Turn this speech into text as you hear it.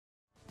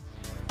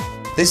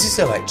This is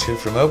a lecture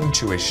from Open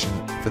Tuition.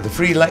 For the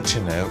free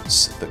lecture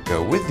notes that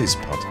go with this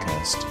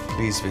podcast,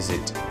 please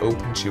visit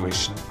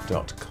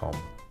opentuition.com.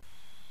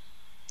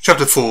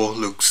 Chapter 4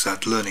 looks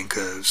at learning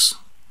curves.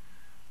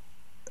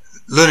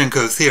 Learning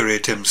curve theory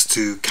attempts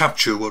to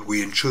capture what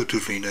we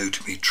intuitively know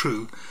to be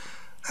true,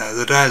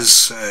 that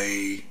as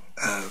a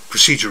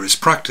procedure is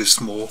practiced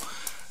more,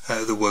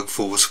 the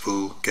workforce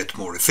will get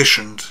more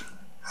efficient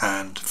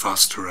and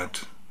faster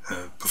at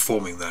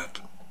performing that.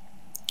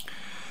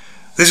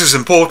 This is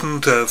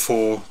important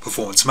for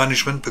performance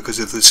management, because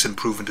if this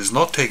improvement is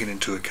not taken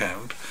into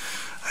account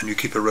and you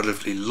keep a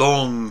relatively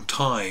long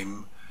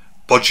time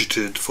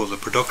budgeted for the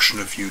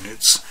production of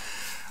units,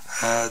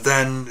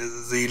 then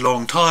the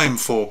long time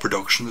for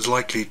production is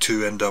likely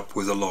to end up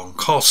with a long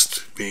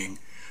cost being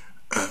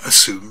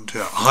assumed,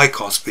 a high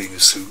cost being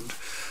assumed,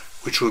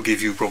 which will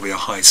give you probably a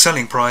high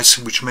selling price,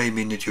 which may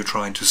mean that you're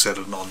trying to set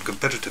a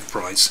non-competitive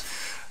price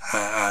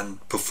and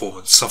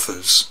performance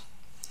suffers.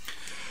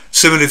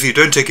 Similarly, if you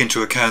don't take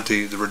into account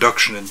the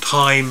reduction in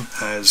time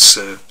as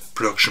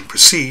production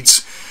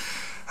proceeds,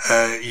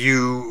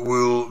 you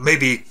will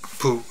maybe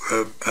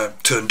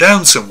turn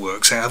down some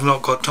work, saying, I've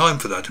not got time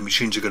for that, the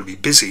machines are going to be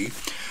busy,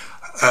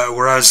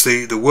 whereas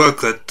the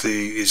work that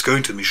is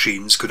going to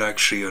machines could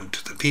actually, and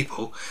to the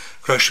people,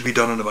 could actually be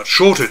done in a much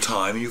shorter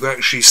time, and you could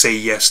actually say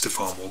yes to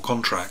far more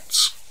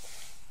contracts.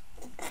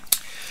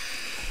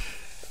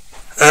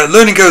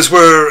 Learning curves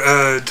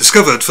were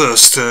discovered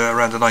first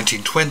around the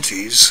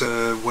 1920s,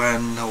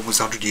 when, almost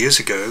 100 years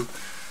ago,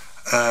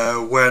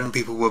 when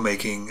people were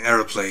making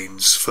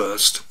aeroplanes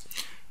first.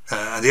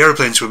 And the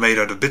aeroplanes were made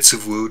out of bits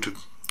of wood,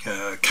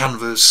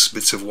 canvas,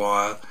 bits of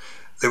wire.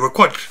 They were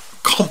quite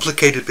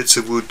complicated bits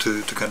of wood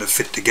to kind of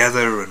fit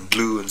together and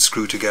glue and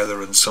screw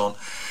together and so on.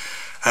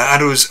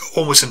 And it was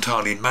almost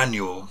entirely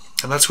manual.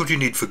 And that's what you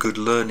need for good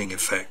learning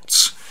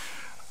effects.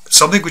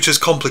 Something which is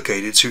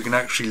complicated so you can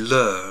actually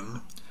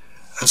learn,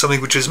 and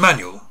something which is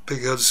manual,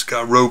 because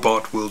a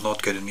robot will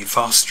not get any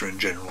faster in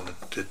general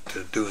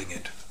at doing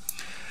it.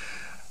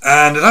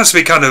 And it has to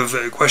be kind of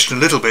questioned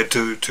a little bit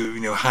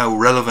to how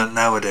relevant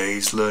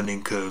nowadays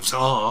learning curves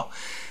are,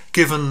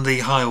 given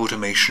the high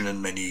automation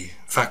in many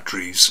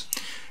factories.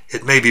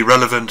 It may be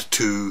relevant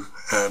to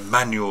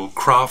manual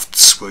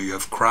crafts, where you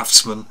have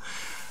craftsmen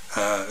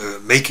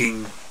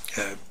making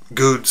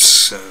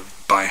goods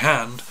by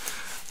hand,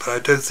 but I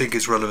don't think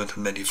it's relevant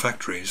in many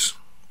factories.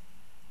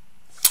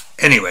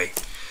 Anyway,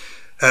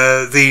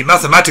 the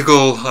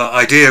mathematical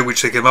idea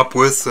which they came up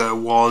with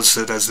was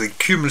that as the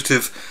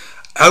cumulative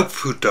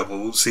output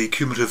doubles, the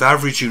cumulative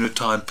average unit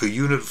time per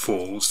unit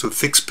falls to a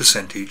fixed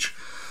percentage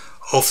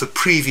of the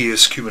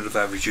previous cumulative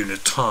average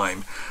unit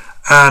time.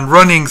 And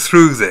running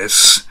through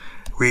this,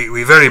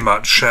 we very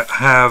much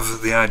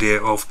have the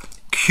idea of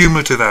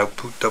cumulative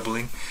output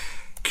doubling,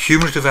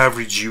 cumulative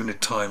average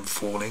unit time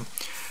falling,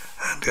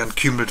 and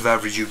cumulative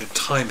average unit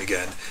time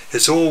again.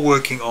 It's all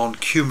working on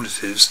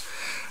cumulatives,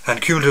 and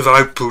cumulative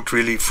output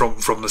really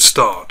from the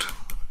start.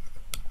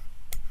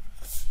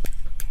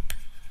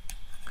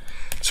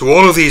 So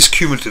all of these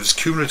cumulatives,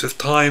 cumulative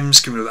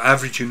times, cumulative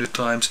average unit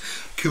times,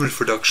 cumulative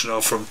production,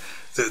 are from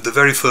the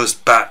very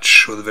first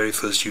batch, or the very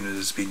first unit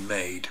that's been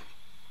made.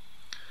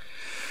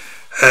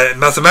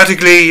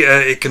 Mathematically,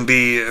 it can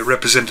be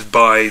represented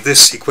by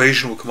this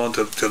equation. We'll come on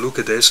to look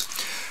at this.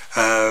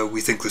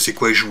 We think this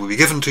equation will be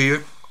given to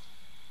you.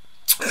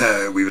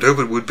 We would hope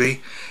it would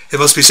be. It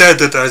must be said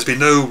that there has been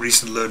no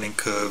recent learning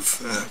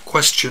curve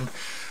question,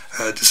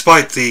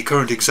 despite the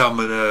current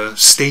examiner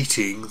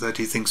stating that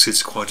he thinks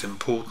it's quite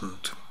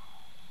important.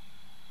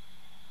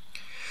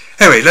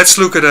 Anyway, let's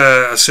look at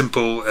a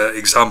simple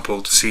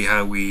example to see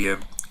how we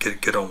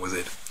get on with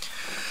it.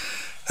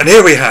 And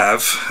here we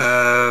have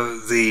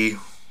the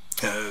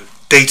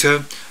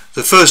data.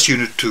 The first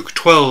unit took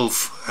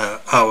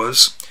 12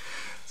 hours.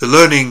 The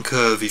learning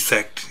curve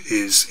effect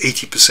is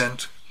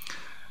 80%.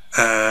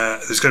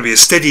 There's going to be a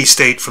steady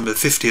state from the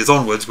 50th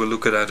onwards. We'll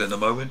look at that in a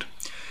moment.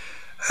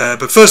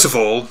 But first of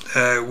all,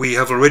 we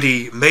have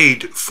already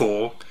made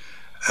 4.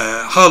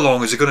 How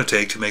long is it going to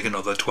take to make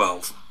another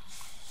 12?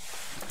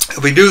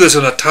 We do this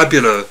on a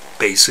tabular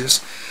basis.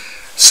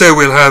 So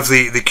we'll have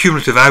the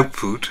cumulative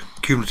output,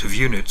 cumulative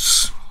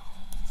units.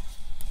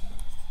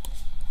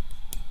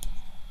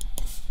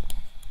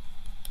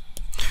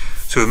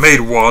 So we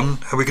made 1,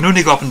 and we can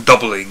only go up and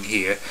doubling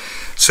here.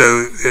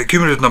 So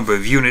cumulative number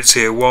of units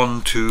here,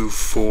 1, 2,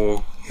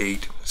 4,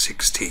 8,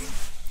 16.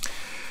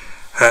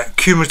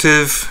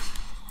 Cumulative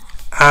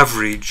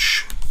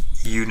average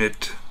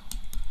unit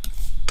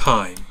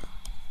time.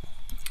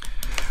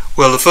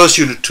 Well, the first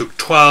unit took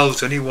 12,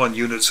 it's only 1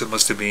 unit, so it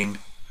must have been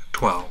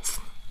 12.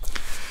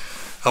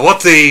 Now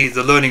what the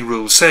learning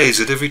rule says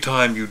is that every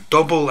time you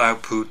double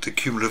output, the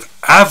cumulative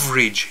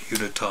average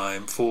unit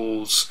time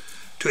falls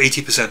to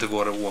 80% of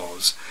what it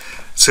was.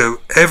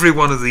 So every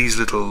one of these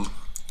little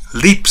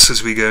leaps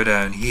as we go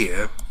down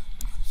here,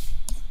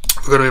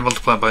 we're going to be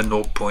multiplied by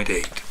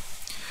 0.8.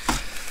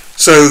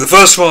 So the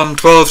first one,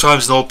 12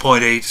 times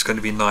 0.8 is going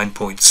to be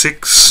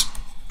 9.6.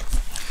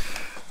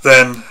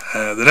 Then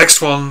The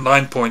next one,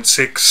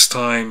 9.6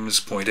 times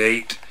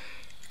 0.8,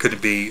 going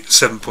to be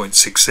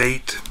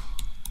 7.68.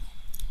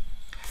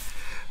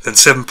 Then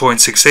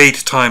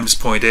 7.68 times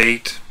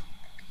 0.8,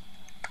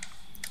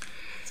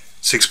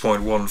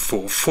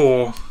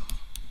 6.144.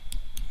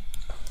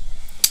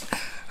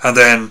 And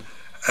then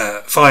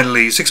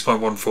finally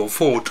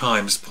 6.144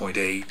 times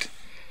 0.8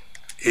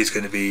 is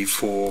going to be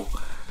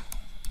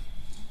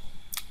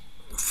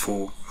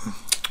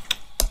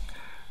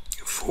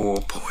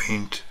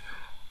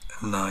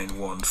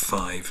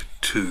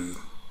 4.9152.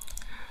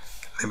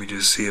 Let me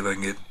just see if I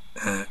can get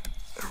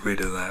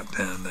rid of that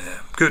down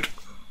there. Good.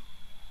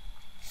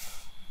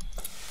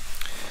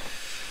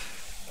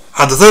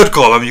 And the third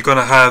column, you're going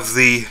to have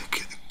the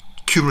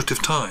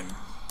cumulative time.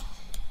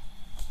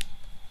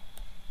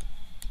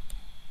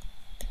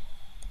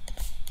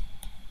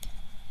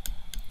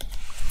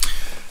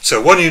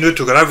 So 1 unit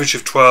took an average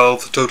of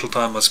 12, the total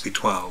time must be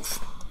 12.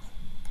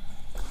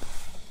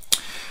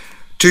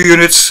 2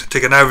 units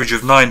take an average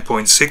of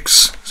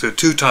 9.6, so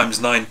 2 times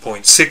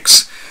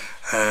 9.6,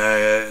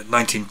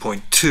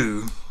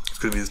 19.2 is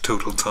going to be the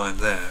total time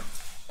there.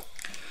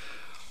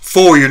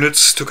 4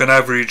 units took an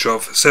average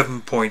of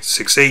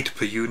 7.68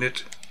 per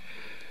unit,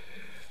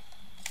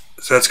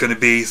 so that's going to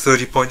be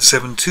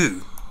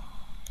 30.72.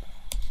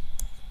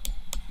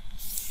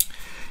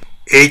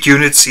 8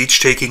 units, each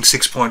taking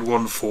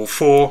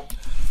 6.144,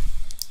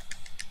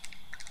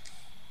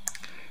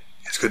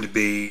 it's going to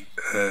be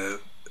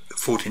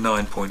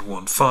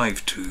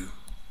 49.152.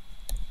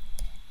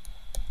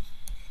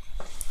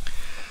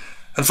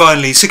 And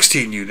finally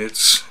 16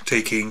 units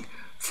taking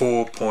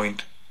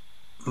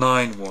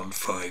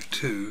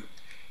 4.9152,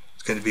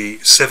 it's going to be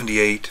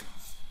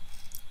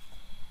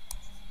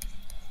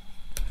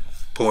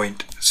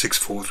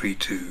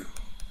 78.6432.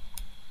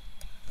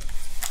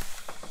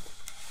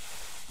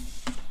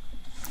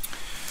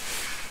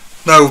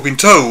 Now we've been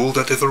told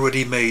that they've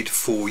already made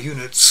 4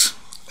 units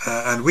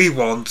and we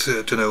want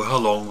to know how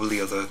long will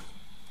the other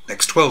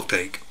next 12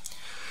 take.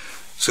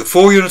 So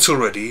 4 units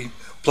already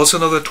plus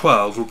another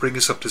 12 will bring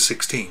us up to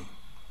 16.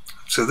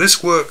 So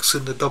this works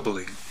in the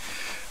doubling.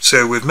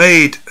 So we've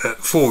made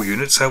 4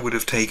 units, that would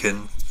have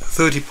taken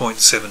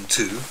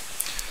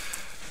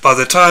 30.72. By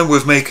the time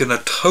we've making a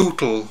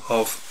total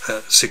of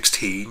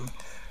 16,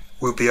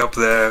 we'll be up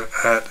there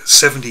at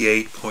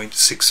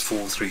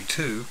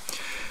 78.6432.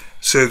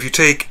 So if you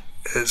take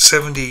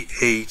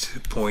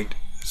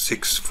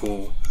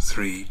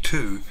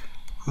 78.6432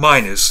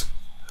 minus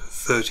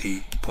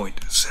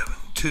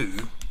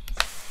 30.72,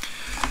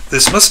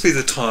 this must be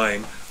the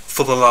time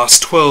for the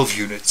last 12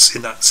 units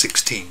in that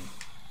 16,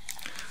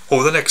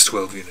 or the next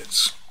 12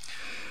 units.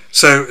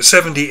 So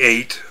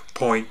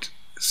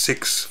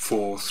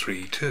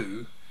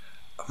 78.6432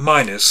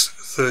 minus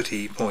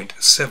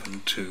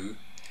 30.72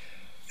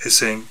 is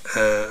saying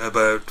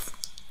about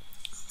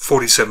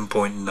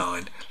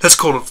 47.9. Let's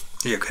call it,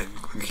 yeah, okay, we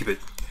can keep it.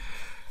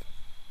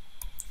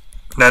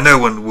 Now no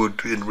one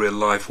would in real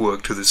life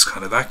work to this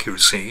kind of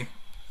accuracy,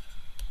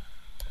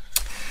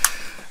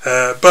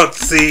 but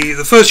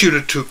the first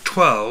unit took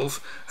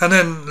 12, and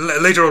then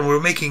later on we were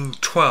making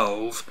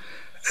 12.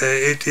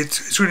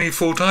 It's really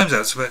 4 times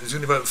that, so it's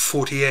only about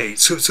 48.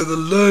 So the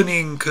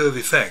learning curve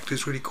effect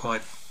is really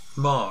quite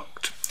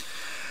marked,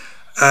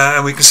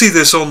 and we can see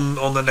this on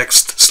the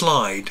next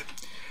slide.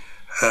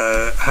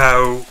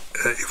 How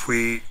if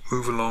we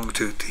move along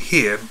to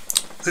here,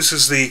 this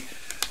is the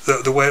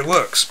way it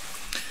works.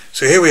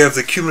 So here we have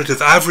the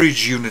cumulative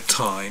average unit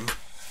time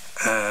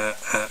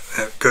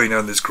going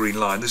down this green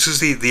line. This is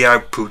the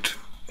output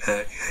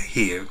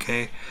here,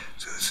 okay?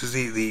 So this is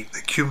the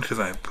cumulative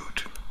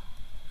output.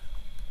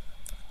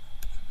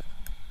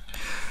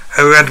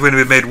 And when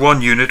we made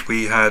 1 unit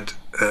we had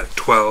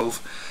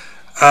 12,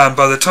 and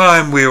by the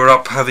time we were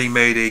up having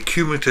made a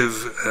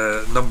cumulative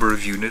number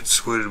of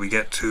units, where did we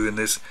get to in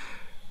this?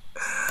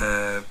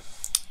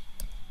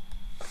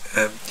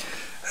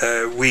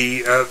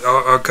 We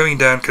are going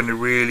down kind of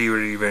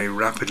really very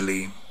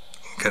rapidly,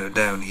 kind of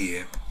down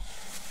here.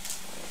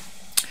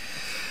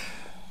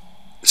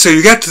 So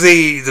you get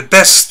the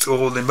best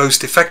or the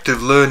most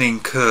effective learning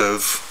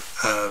curve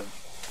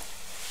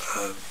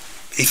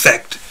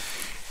effect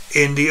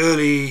in the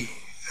early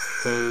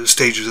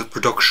stages of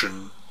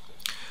production.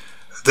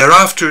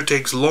 Thereafter it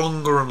takes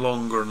longer and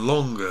longer and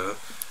longer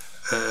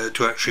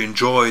to actually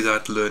enjoy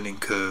that learning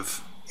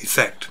curve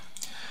effect.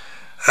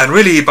 And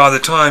really by the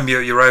time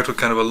you're out of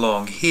kind of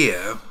along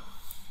here,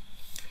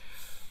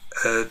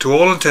 to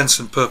all intents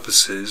and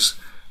purposes,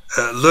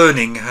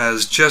 learning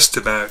has just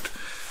about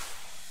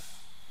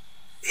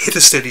hit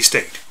a steady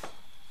state.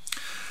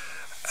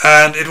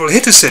 And it will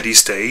hit a steady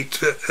state,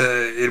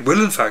 it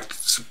will in fact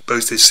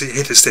supposed to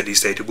hit a steady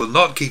state, it will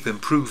not keep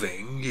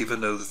improving,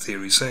 even though the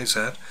theory says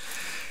that.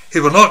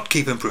 It will not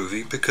keep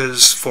improving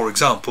because, for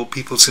example,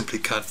 people simply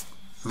can't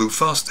move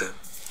faster.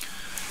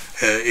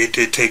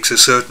 It takes a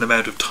certain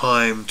amount of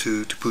time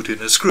to put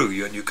in a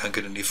screw, and you can't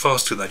get any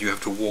faster than that. You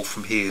have to walk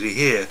from here to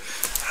here,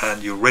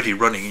 and you're already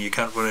running and you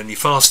can't run any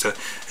faster.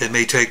 It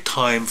may take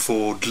time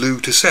for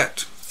glue to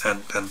set,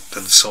 and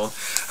so on.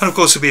 And of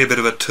course there'll be a bit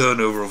of a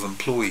turnover of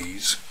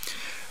employees.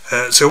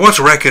 So what's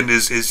reckoned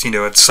is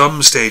at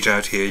some stage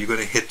out here you're going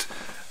to hit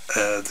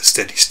the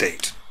steady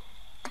state.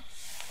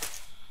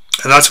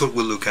 And that's what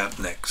we'll look at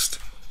next.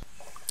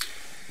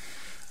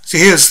 So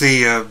here's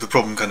the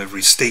problem kind of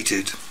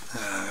restated.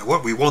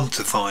 What we want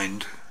to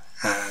find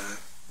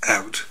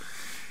out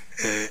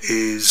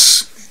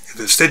is if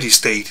the steady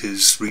state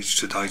is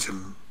reached at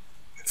item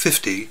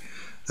 50,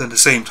 then the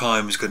same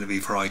time is going to be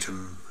for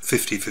item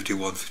 50,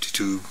 51,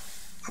 52,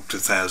 up to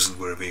 1000,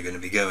 wherever you're going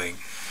to be going.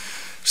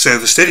 So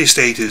if a steady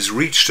state is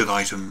reached at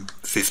item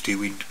 50,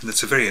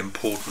 that's a very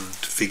important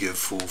figure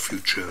for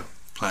future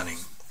planning.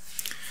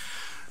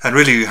 And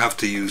really you have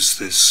to use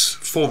this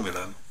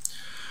formula.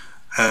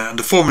 And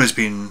the formula has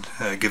been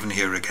given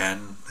here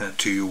again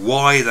to you.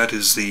 Y, that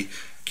is the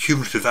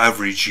cumulative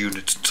average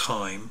unit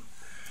time.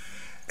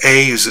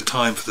 A is the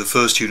time for the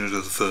first unit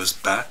of the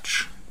first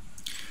batch.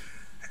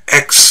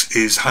 X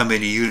is how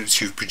many units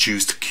you've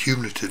produced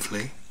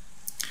cumulatively.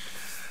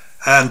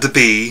 And the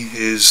B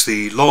is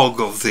the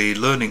log of the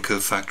learning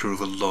curve factor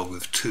over log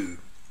of 2.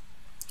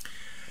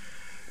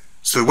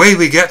 So the way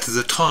we get to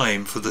the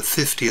time for the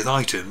 50th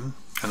item,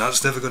 and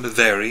that's never going to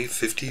vary,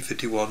 50,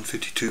 51,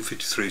 52,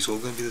 53, it's all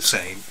going to be the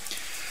same.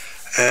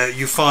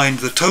 You find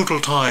the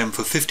total time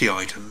for 50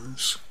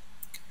 items,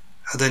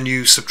 and then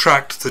you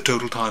subtract the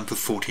total time for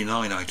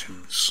 49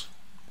 items.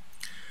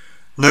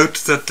 Note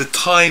that the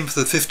time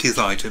for the 50th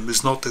item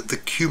is not the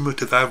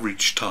cumulative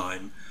average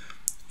time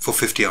for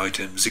 50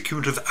 items. The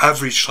cumulative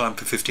average time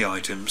for 50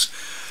 items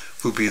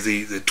will be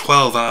the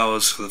 12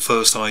 hours for the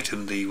first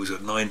item, the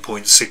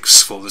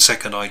 9.6 for the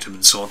second item,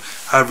 and so on,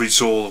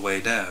 averaged all the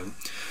way down.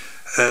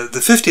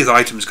 The 50th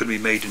item is going to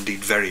be made indeed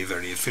very,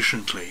 very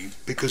efficiently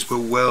because we're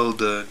well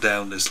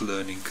down this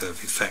learning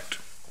curve effect.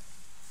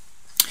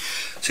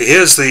 So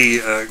here's the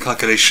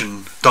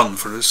calculation done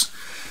for us.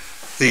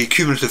 The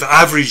cumulative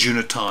average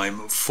unit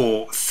time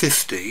for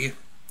 50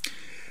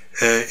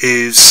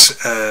 is,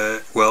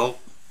 well,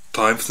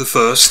 time for the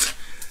first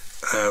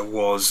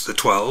was the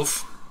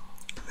 12.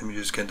 Let me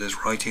just get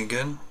this writing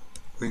again.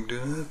 We can do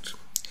that.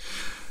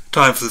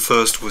 Time for the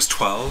first was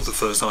 12, the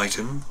first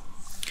item.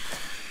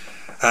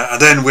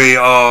 And then we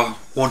are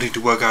wanting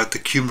to work out the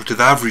cumulative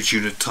average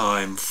unit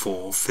time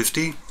for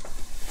 50.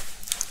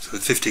 So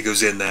the 50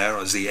 goes in there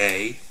as the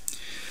A.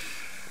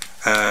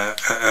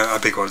 A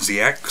big one is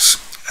the X.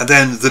 And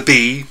then the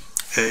B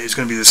is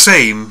going to be the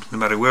same no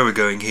matter where we're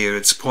going here.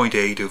 It's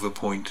 0.8 over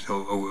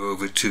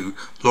 2,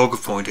 log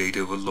of 0.8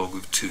 over log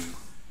of 2.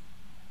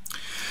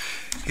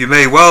 You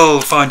may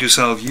well find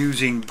yourself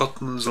using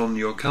buttons on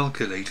your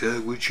calculator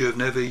which you have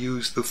never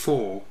used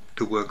before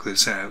to work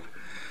this out,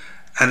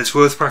 and it's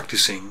worth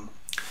practicing.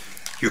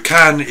 You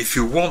can, if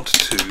you want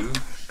to,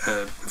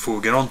 before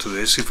we get on to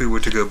this, if we were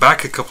to go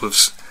back a couple of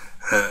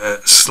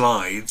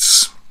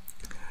slides,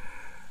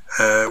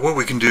 what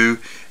we can do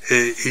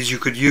is you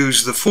could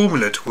use the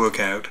formula to work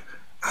out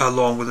how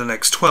long will the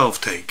next 12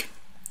 take.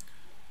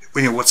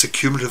 What's the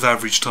cumulative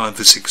average time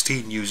for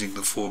 16 using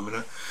the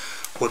formula?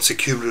 What's the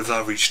cumulative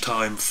average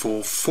time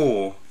for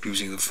 4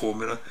 using the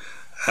formula?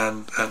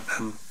 And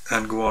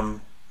go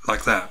on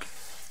like that.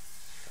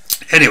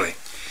 Anyway,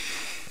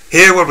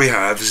 here what we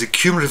have is the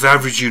cumulative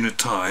average unit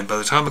time by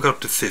the time I got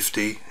up to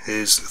 50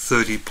 is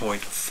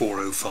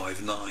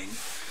 30.4059.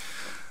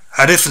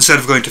 And if instead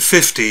of going to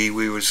 50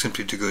 we were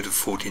simply to go to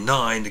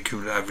 49, the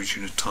cumulative average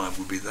unit time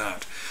would be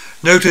that.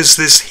 Notice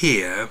this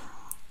here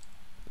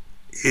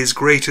is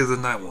greater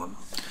than that one,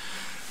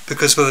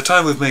 because by the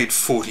time we've made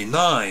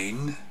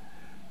 49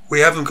 we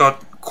haven't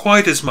got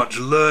quite as much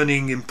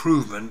learning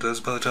improvement as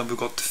by the time we've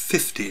got to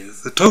 50.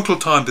 The total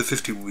time for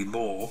 50 will be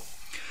more,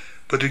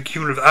 but the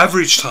cumulative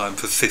average time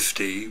for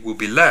 50 will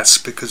be less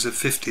because the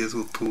 50th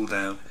will pull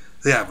down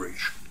the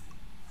average.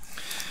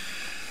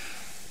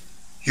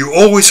 You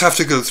always have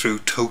to go through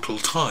total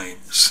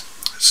times.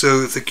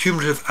 So if the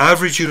cumulative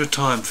average unit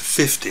time for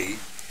 50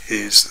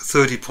 is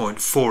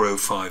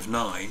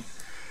 30.4059,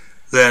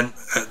 then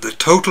the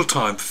total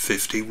time for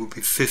 50 will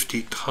be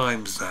 50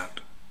 times that.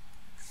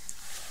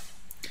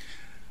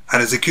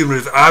 And if the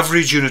cumulative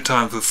average unit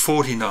time for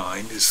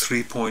 49 is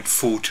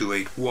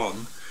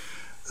 3.4281,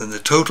 then the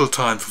total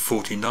time for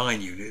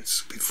 49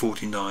 units will be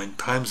 49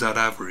 times that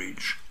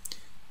average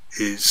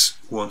is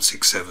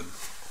 167.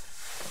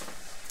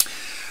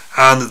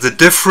 And the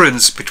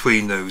difference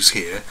between those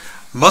here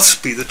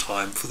must be the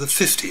time for the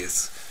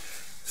 50th.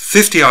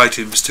 50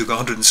 items took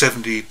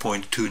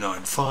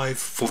 170.295,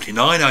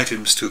 49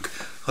 items took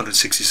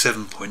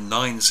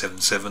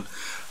 167.977.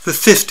 The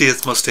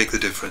 50th must take the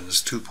difference,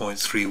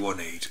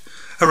 2.318.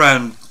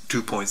 Around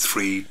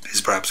 2.3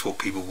 is perhaps what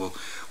people will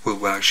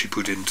actually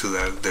put into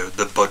their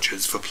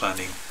budgets for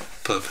planning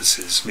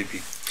purposes,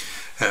 maybe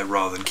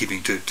rather than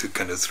keeping to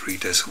kind of 3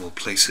 decimal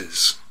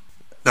places.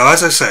 Now,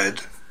 as I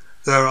said,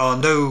 there are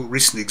no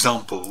recent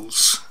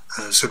examples,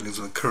 certainly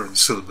from the current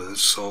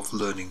syllabus, of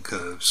learning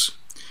curves.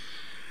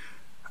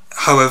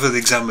 However, the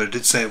examiner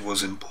did say it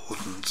was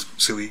important,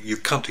 so you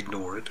can't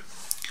ignore it.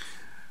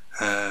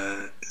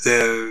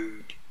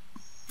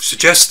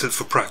 suggest that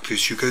for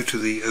practice you go to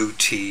the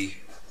OT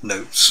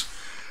notes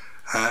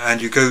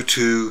and you go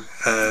to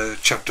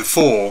chapter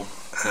 4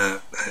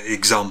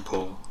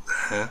 example.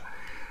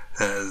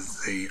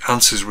 The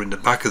answers are in the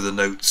back of the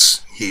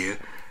notes here,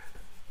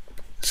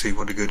 so you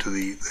want to go to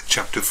the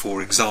chapter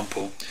 4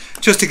 example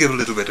just to give a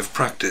little bit of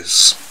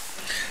practice.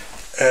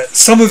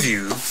 Some of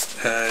you,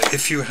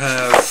 if you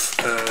have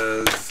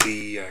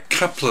the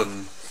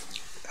Kaplan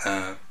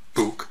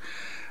book,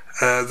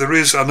 there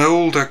is an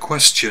older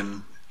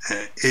question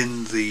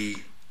in the,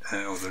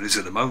 or there is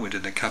at the moment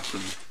in the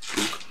Kaplan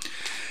book,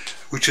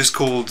 which is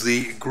called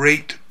the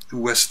Great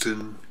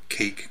Western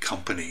Cake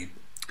Company.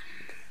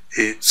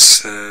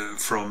 It's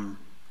from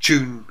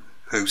June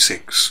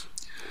 06.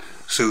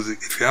 So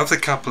if you have the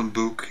Kaplan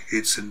book,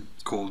 it's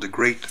called the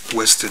Great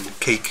Western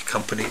Cake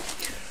Company.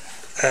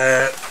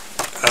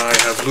 I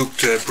have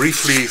looked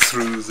briefly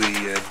through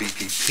the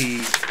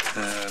BPP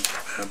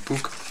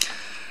book,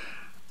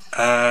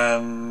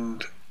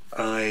 and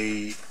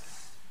I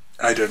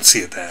don't see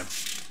it there.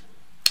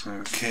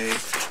 Okay,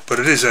 but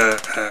it is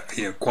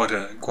quite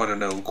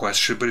an old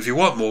question. But if you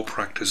want more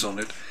practice on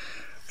it,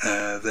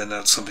 then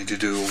that's something to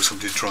do, or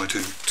something to try to